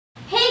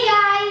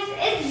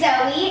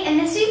Zoe, and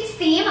this week's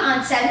theme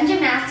on 7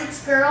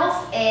 Gymnastics Girls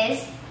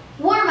is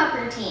warm-up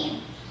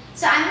routine.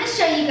 So I'm going to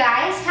show you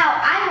guys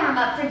how I warm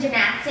up for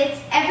gymnastics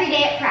every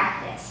day at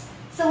practice.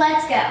 So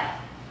let's go.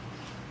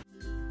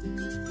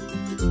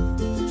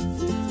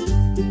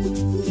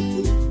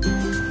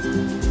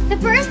 The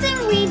first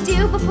thing we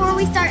do before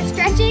we start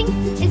stretching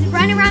is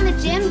run around the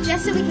gym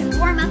just so we can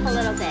warm up a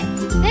little bit.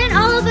 Then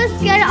all of us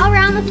get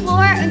around the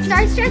floor and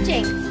start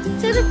stretching.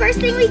 So the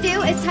first thing we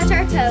do is touch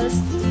our toes.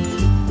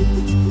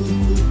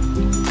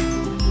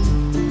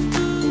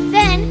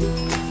 Then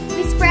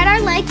we spread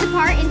our legs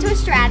apart into a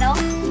straddle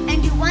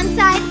and do one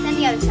side, then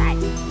the other side.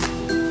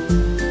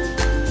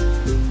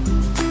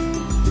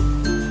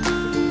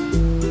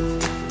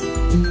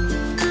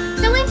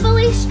 Then we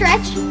fully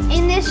stretch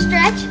in this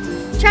stretch.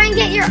 Try and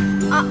get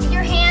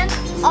your hands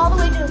all the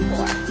way to the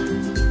floor.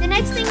 The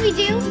next thing we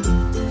do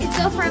is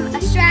go from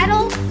a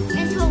straddle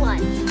into a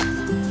lunge.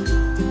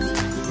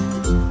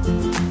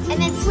 And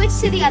then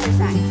switch to the other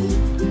side.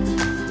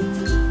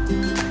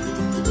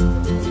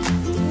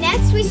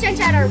 Next, we stretch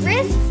out our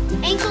wrists,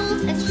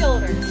 ankles, and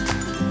shoulders.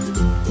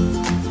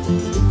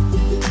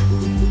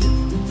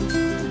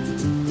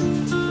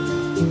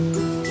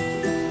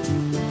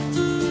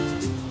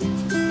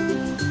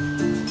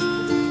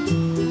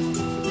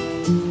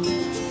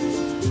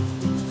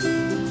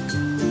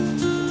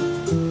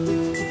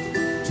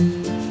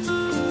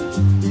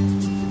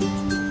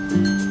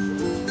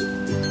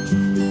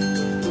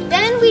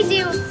 Then we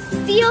do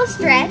seal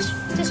stretch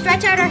to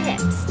stretch out our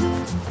hips.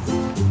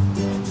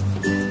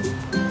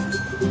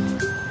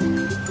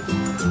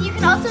 You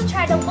can also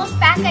try to look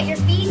back at your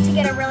feet to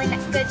get a really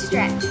good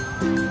stretch.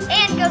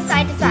 And go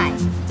side to side.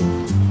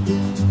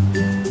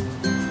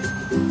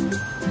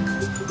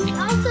 We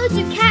also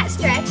do cat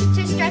stretch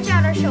to stretch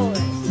out our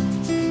shoulders.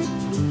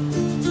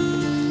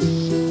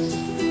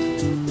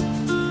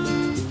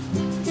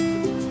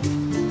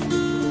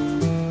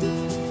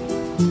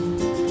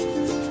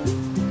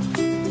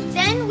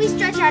 Then we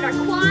stretch out our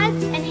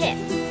quads and hips.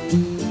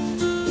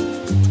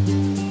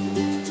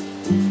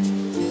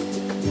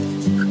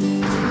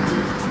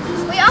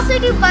 We also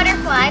do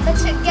butterfly, but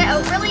to get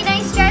a really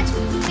nice stretch,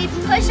 we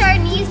push our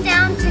knees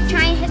down to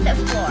try and hit the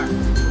floor.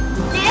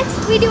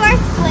 Next, we do our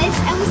splits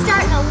and we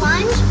start in a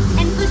lunge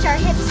and push our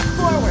hips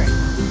forward.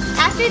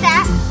 After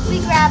that, we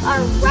grab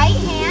our right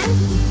hand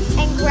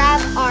and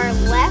grab our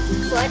left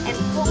foot and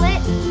pull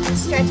it and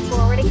stretch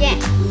forward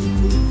again.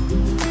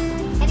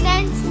 And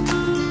then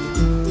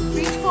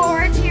reach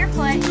forward to your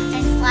foot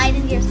and slide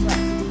into your split.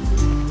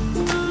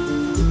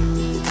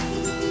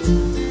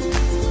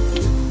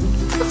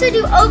 We also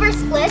do over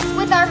splits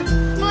with our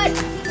foot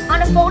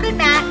on a folded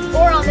mat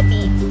or on the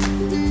beam.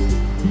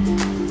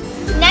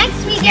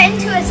 Next, we get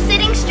into a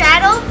sitting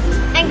straddle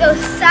and go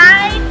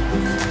side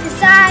to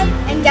side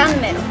and down the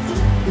middle.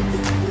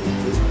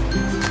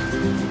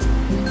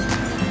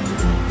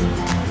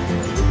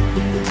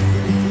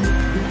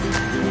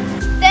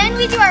 Then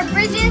we do our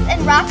bridges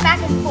and rock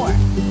back and forth.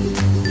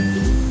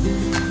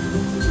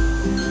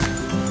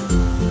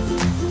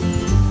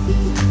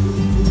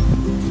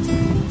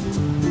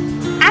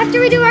 After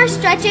we do our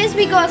stretches,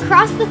 we go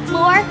across the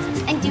floor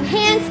and do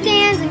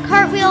handstands and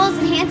cartwheels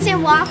and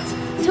handstand walks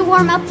to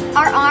warm up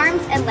our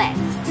arms and legs.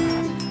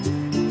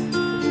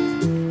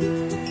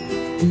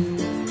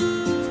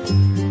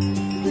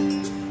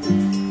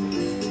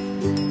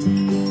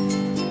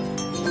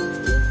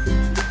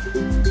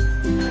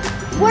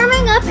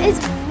 Warming up is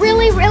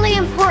really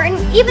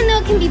important, even though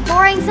it can be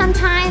boring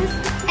sometimes.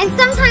 And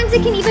sometimes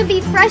it can even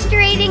be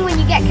frustrating when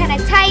you get kind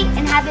of tight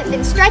and haven't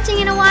been stretching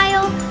in a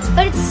while.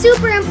 But it's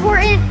super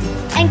important,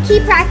 and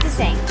keep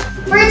practicing.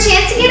 For a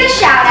chance to get a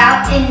shout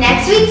out in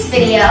next week's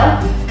video,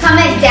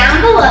 comment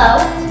down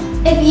below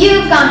if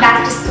you've gone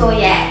back to school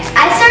yet.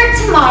 I start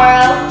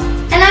tomorrow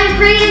and I'm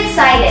pretty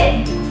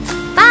excited.